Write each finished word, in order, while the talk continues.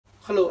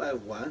Hello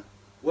everyone,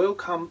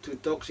 welcome to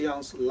Dr.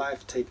 Young's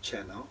live tape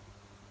channel.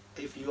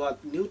 If you are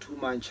new to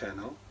my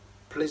channel,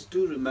 please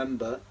do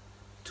remember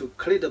to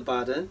click the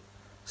button,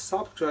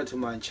 subscribe to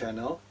my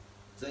channel,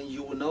 then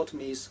you will not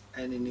miss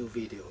any new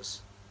videos.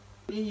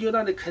 In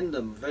United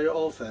Kingdom, very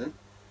often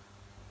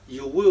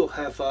you will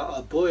have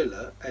a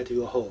boiler at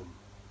your home.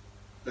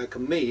 Like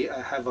me,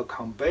 I have a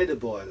conveyor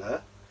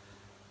boiler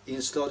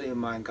installed in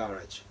my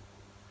garage.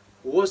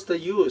 What's the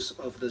use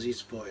of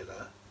this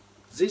boiler?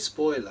 This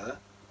boiler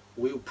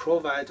will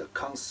provide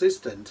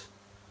consistent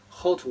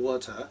hot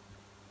water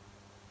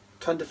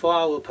 24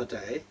 hours per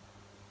day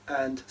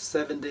and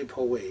 7 days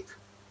per week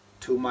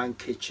to my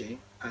kitchen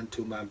and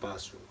to my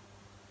bathroom.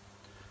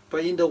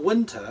 But in the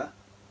winter,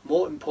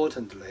 more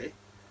importantly,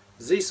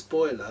 this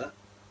boiler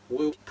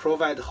will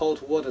provide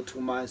hot water to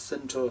my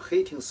central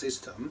heating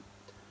system,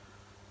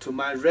 to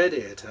my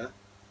radiator,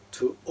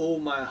 to all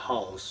my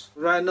house.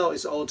 Right now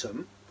it's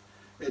autumn.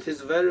 It is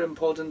very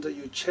important that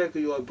you check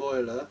your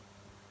boiler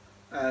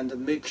and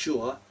make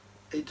sure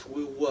it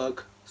will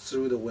work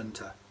through the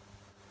winter.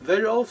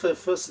 Very often,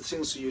 first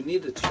things you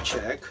need to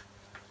check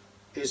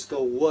is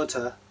the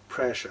water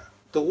pressure.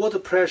 The water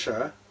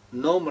pressure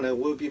normally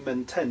will be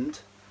maintained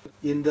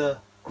in the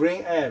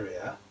green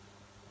area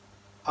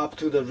up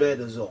to the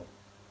red zone.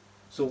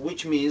 So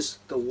which means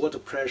the water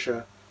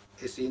pressure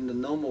is in the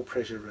normal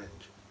pressure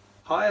range.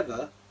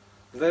 However,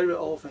 very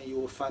often you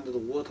will find the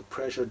water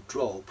pressure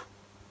drop,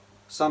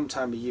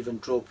 sometimes even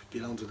drop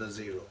below to the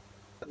zero.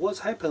 What's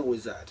happened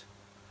with that?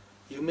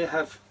 You may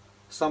have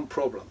some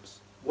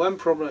problems. One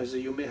problem is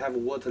you may have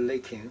water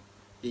leaking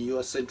in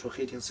your central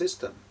heating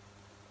system,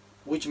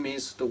 which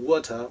means the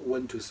water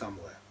went to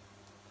somewhere.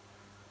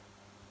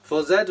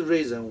 For that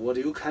reason, what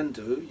you can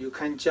do, you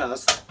can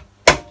just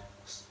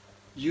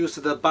use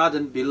the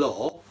button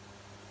below.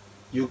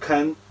 You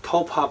can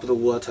top up the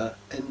water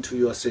into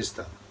your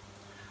system.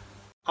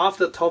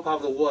 After top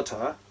up the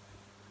water,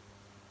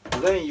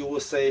 then you will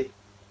say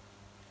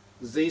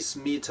this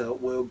meter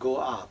will go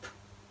up,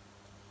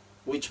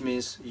 which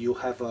means you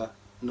have a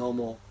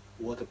normal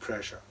water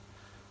pressure.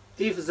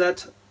 If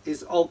that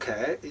is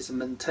okay, is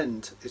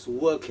maintained, is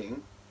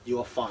working, you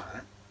are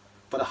fine.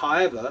 But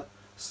however,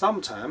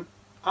 sometime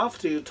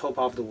after you top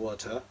up the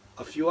water,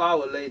 a few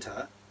hours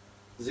later,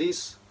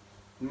 this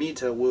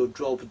meter will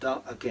drop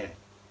down again.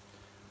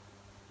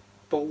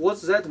 But what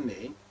does that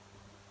mean?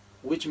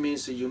 Which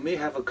means you may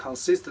have a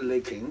consistent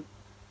leaking.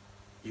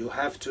 You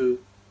have to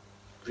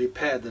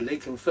repair the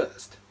leaking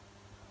first.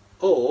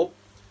 Or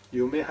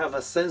you may have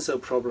a sensor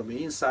problem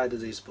inside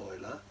this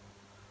boiler.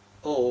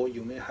 Or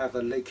you may have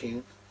a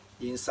leaking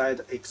inside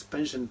the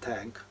expansion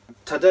tank.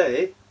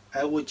 Today,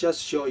 I will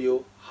just show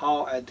you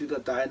how I do the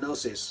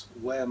diagnosis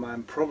where my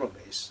problem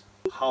is.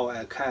 How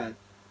I can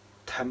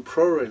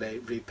temporarily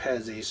repair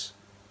these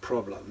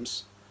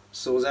problems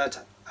so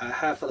that I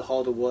have the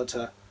hot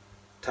water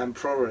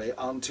temporarily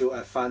until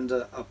I find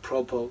a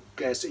proper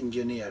gas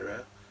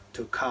engineer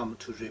to come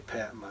to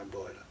repair my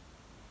boiler.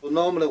 So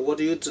normally what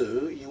you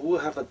do, you will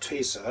have a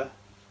tweezer.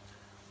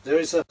 There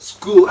is a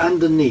screw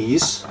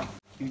underneath.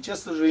 You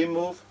just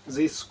remove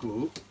this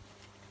screw,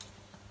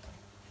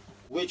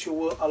 which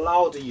will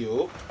allow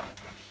you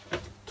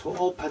to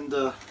open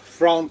the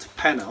front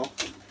panel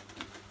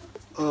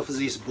of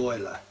this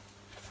boiler.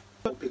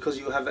 Because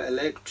you have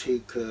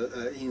electric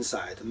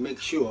inside,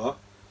 make sure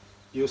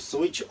you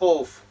switch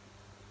off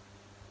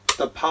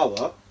the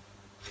power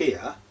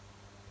here.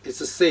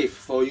 It's safe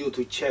for you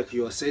to check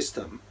your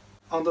system.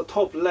 On the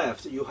top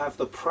left, you have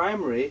the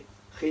primary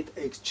heat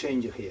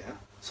exchanger here.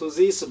 So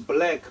this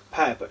black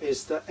pipe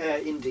is the air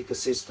intake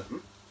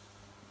system.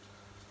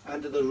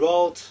 And the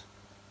rod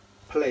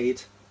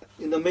plate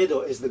in the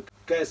middle is the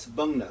gas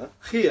burner.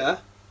 Here,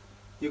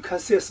 you can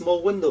see a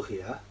small window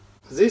here.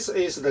 This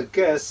is the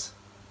gas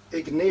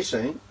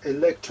ignition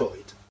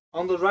electrode.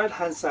 On the right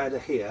hand side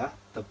here,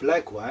 the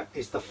black one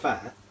is the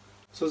fan.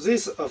 So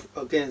this,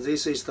 again,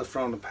 this is the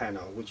front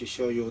panel, which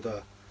show you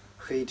the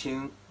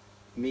heating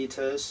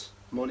meters,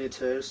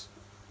 monitors,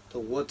 the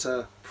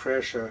water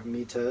pressure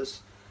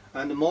meters,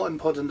 and more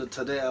important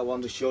today I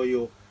want to show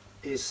you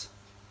is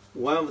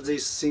one of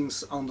these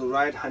things on the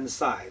right hand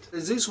side.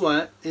 This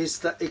one is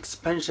the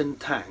expansion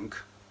tank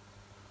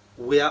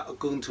we are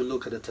going to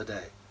look at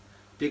today,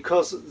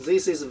 because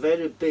this is a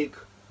very big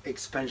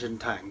expansion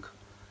tank.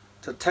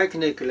 So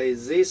technically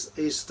this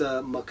is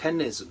the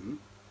mechanism.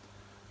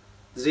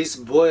 This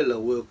boiler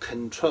will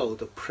control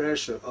the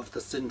pressure of the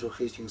central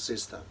heating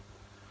system.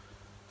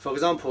 For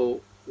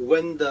example,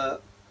 when the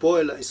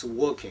boiler is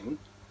working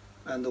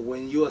and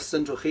when your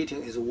central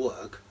heating is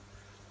work,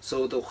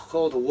 so the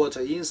hot water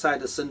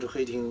inside the central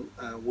heating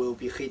will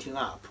be heating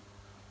up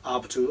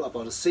to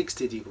about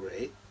 60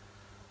 degrees.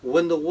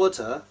 When the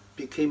water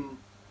became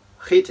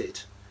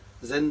heated,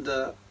 then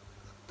the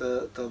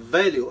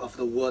value of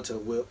the water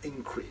will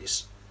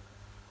increase.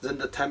 Then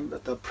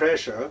the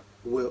pressure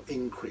will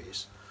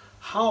increase.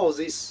 How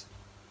this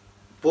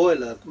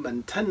boiler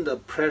maintain the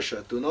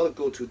pressure, do not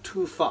go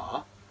too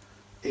far,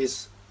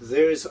 is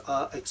there is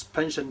an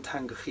expansion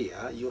tank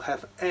here. You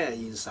have air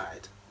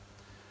inside.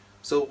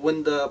 So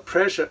when the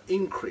pressure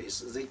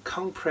increases, they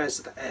compress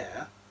the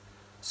air,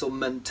 so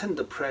maintain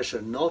the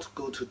pressure not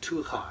go to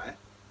too high.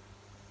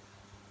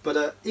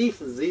 But if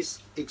this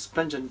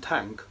expansion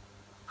tank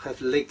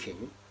have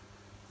leaking,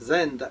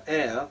 then the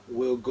air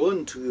will go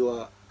into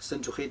your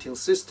central heating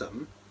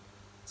system.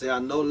 They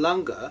are no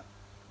longer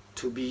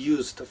to be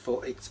used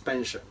for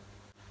expansion.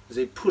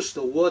 They push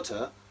the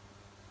water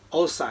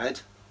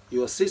outside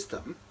your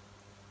system.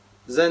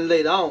 Then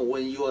later on,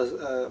 when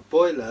your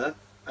boiler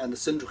and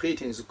central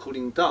heating is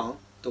cooling down,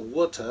 the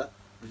water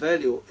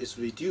value is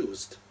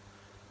reduced.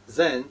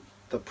 Then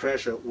the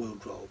pressure will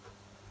drop.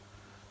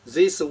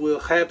 This will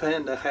happen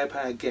and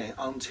happen again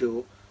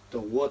until the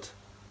water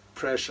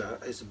pressure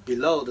is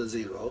below the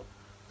zero.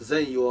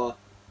 Then your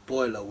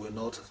boiler will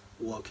not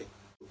working.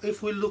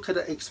 If we look at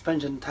the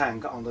expansion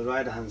tank on the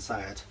right hand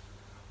side,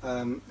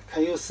 can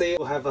you see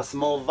we have a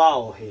small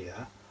valve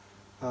here?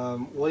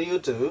 What you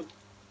do,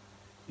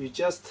 you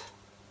just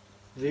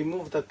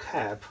remove the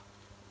cap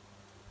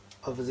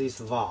of this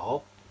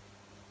valve.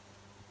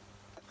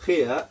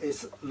 Here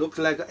it looks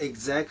like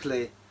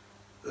exactly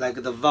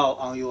like the valve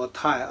on your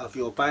tire of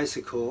your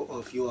bicycle,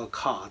 of your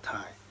car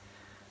tire.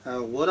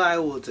 What I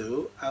will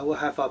do, I will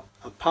have a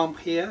pump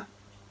here.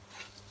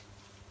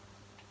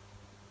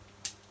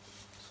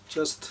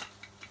 Just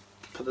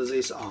put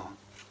this on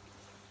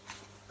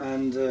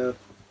and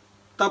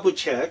double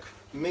check,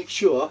 make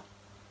sure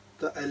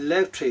the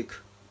electric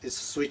is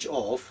switched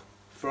off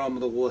from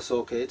the wall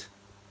socket.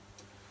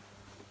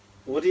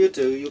 What you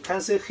do, you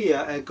can see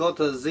here I got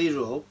a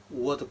 0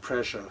 water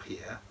pressure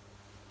here.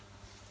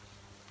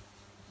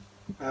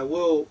 I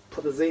will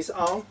put this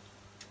on.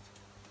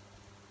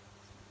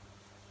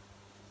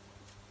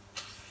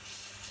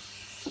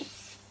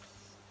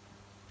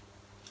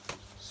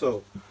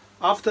 So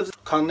after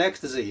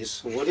connect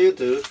this, what you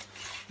do,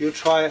 you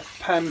try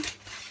pump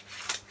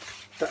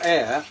the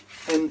air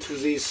into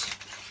this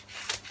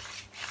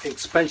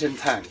expansion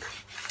tank.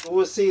 You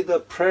will see the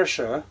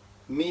pressure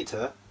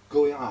meter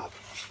going up.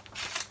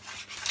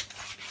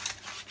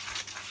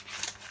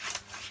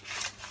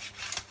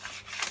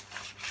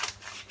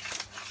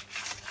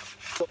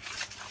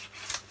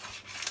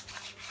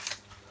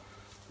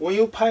 When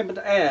you pump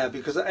the air,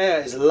 because the air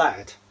is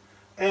light,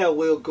 air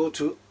will go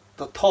to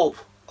the top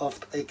of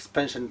the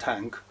expansion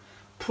tank,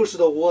 push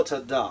the water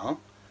down,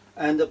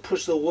 and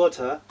push the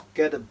water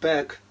get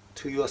back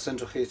to your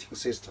central heating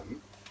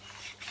system.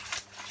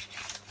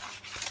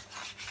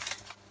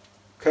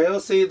 Can you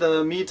see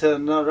the meter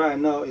now, right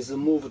now is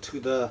moved to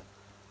the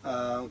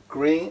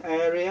green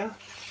area?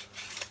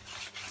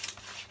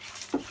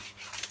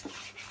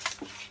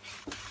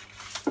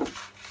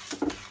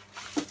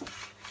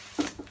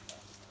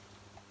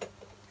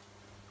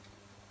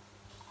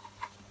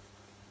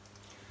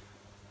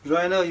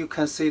 Right now you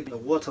can see the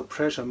water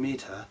pressure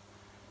meter,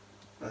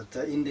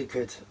 the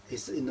indicator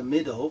is in the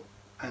middle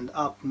and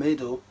up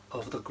middle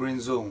of the green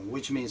zone,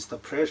 which means the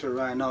pressure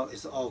right now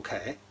is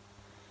okay.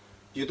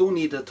 You don't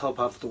need to top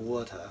up the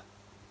water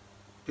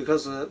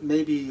because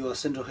maybe your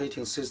central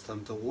heating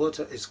system, the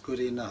water is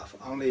good enough,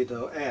 only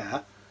the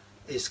air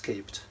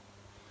escaped.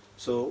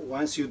 So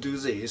once you do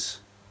this,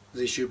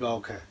 this should be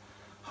okay.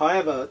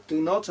 However, do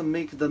not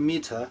make the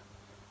meter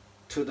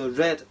to the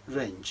red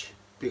range,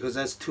 because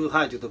that's too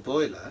high to the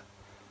boiler,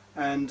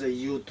 and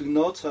you do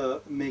not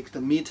make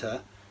the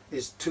meter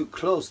is too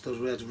close to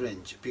the red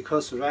range,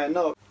 because right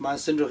now my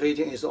central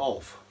heating is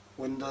off.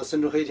 When the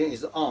central heating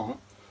is on,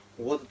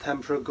 water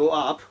temperature go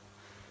up.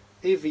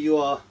 If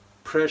your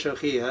pressure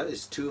here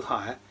is too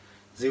high,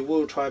 they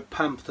will try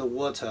pump the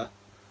water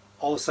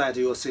outside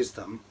your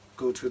system,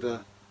 go to the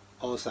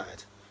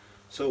outside.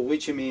 So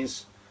which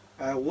means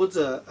I would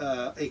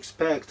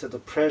expect the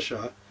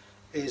pressure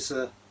is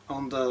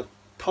on the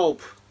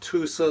top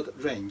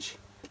 2/3 range.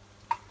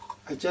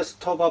 I just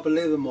top up a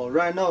little more.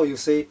 Right now you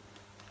see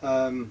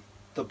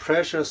the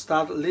pressure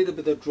start a little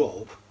bit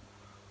drop,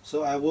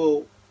 so I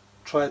will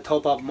try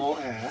top up more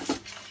air.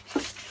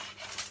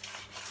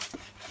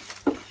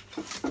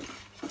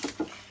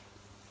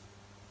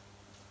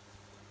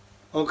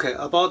 Okay,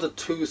 about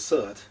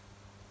 2/3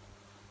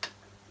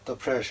 the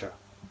pressure.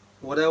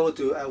 What I will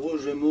do, I will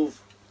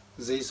remove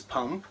this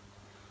pump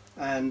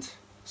and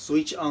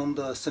switch on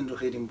the central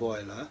heating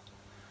boiler.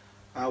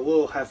 I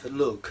will have a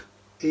look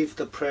if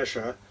the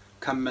pressure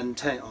can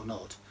maintain or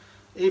not.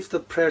 If the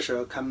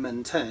pressure can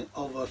maintain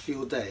over a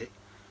few days,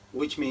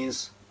 which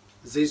means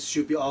this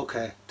should be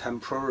okay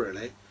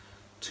temporarily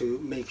to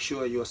make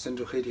sure your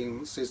central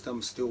heating system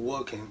is still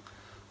working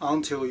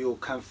until you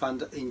can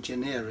find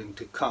engineering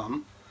to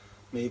come,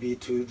 maybe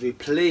to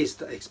replace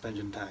the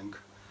expansion tank.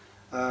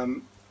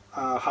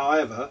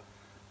 However,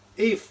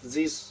 if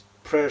this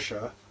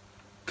pressure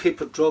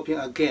keep dropping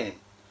again,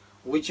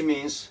 which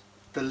means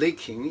the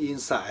leaking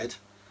inside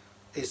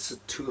is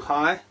too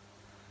high,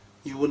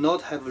 you will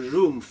not have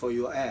room for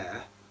your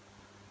air,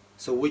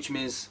 so which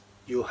means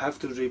you have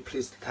to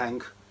replace the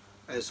tank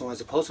as soon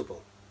as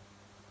possible.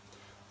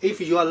 If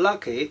you are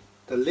lucky,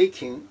 the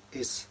leaking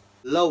is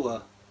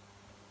lower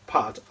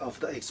part of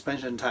the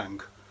expansion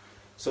tank,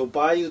 so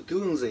by you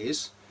doing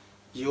this,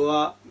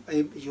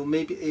 you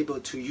may be able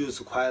to use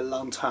quite a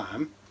long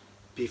time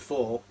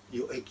before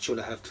you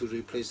actually have to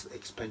replace the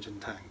expansion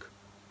tank.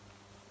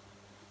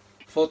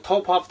 For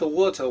top of the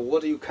water,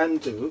 what you can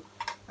do,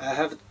 I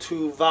have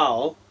two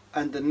valves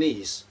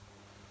underneath.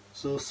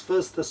 So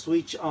first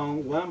switch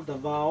on one of the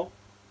valve,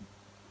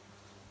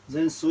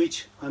 then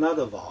switch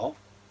another valve.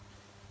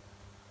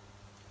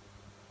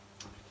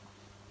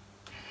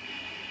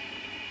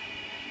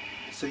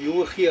 So you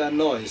will hear a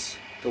noise.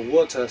 The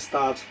water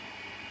start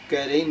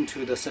get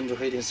into the central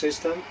heating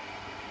system.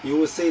 You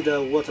will see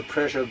the water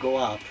pressure go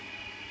up.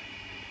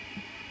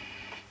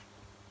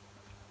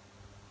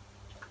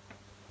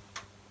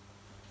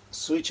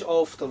 Switch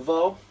off the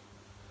valve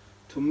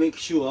to make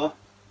sure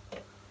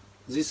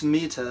this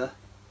meter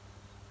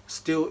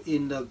still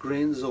in the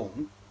green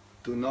zone.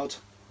 Do not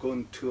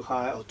go too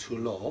high or too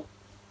low.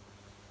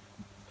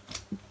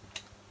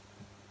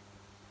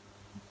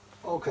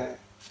 Okay,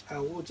 I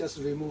will just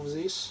remove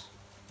this.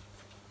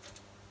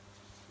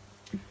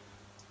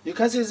 You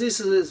can see this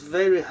is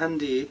very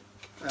handy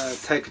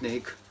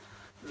technique.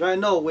 Right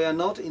now we are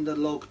not in the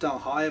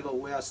lockdown, however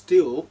we are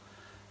still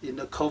in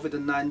the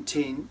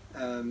COVID-19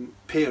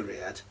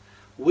 period,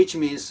 which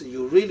means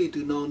you really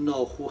do not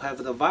know who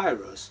have the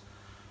virus.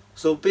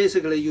 So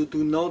basically you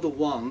do not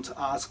want to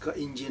ask an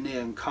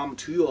engineer and come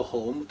to your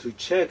home to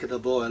check the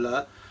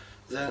boiler,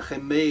 then he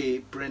may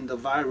bring the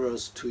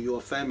virus to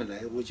your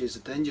family, which is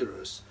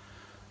dangerous.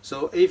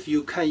 So if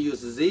you can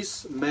use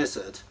this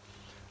method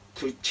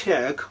to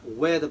check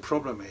where the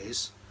problem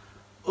is,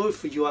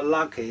 if you are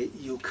lucky,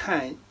 you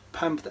can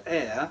pump the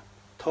air,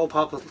 top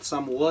up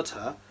some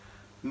water,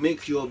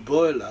 make your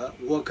boiler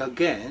work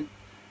again,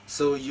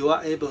 so you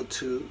are able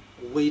to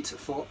wait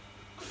for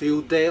a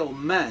few days or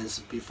months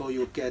before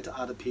you get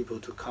other people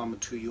to come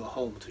to your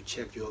home to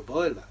check your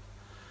boiler.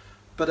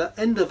 But at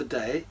the end of the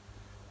day,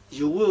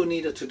 you will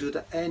need to do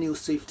the annual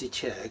safety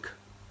check,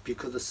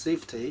 because the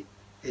safety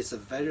is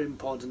very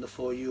important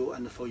for you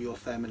and for your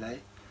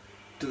family.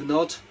 Do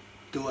not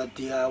do a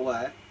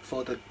DIY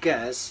for the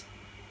gas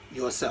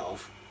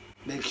yourself.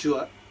 Make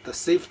sure the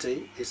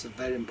safety is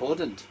very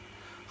important.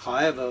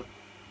 However,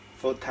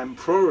 for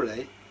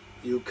temporarily,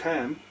 you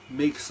can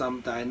make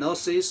some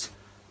diagnosis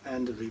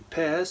and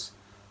repairs.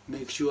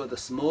 Make sure the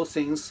small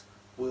things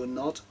will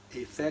not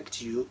affect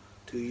you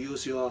to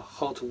use your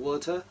hot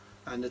water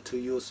and to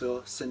use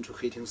your central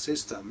heating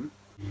system.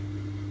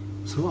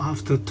 So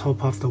after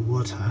top of the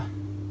water,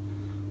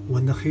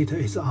 when the heater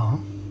is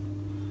on,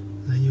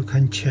 then you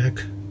can check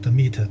the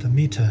meter.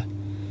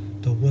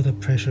 The water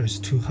pressure is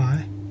too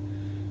high,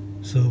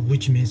 so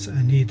which means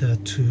I need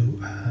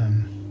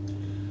to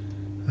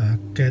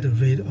get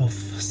rid of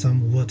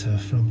some water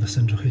from the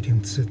central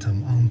heating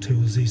system until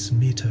this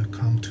meter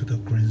comes to the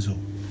green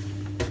zone.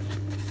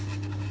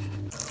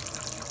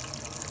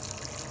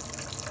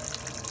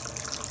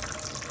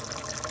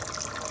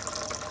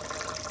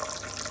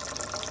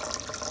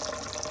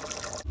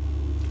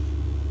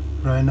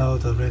 Right now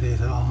the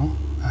radiator on.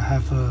 I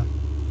have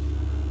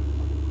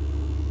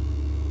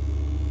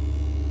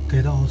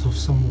get out of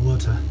some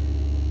water.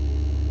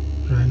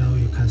 Right now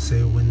you can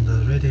see when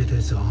the radiator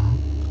is on,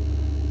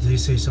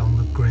 this is on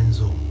the green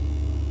zone.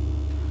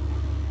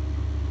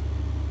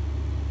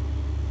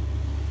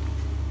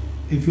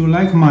 If you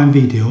like my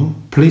video,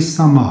 please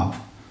thumb up,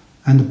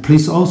 and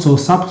please also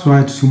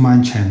subscribe to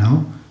my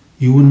channel.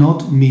 You will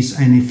not miss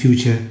any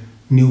future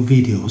new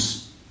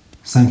videos.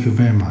 Thank you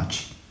very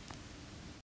much.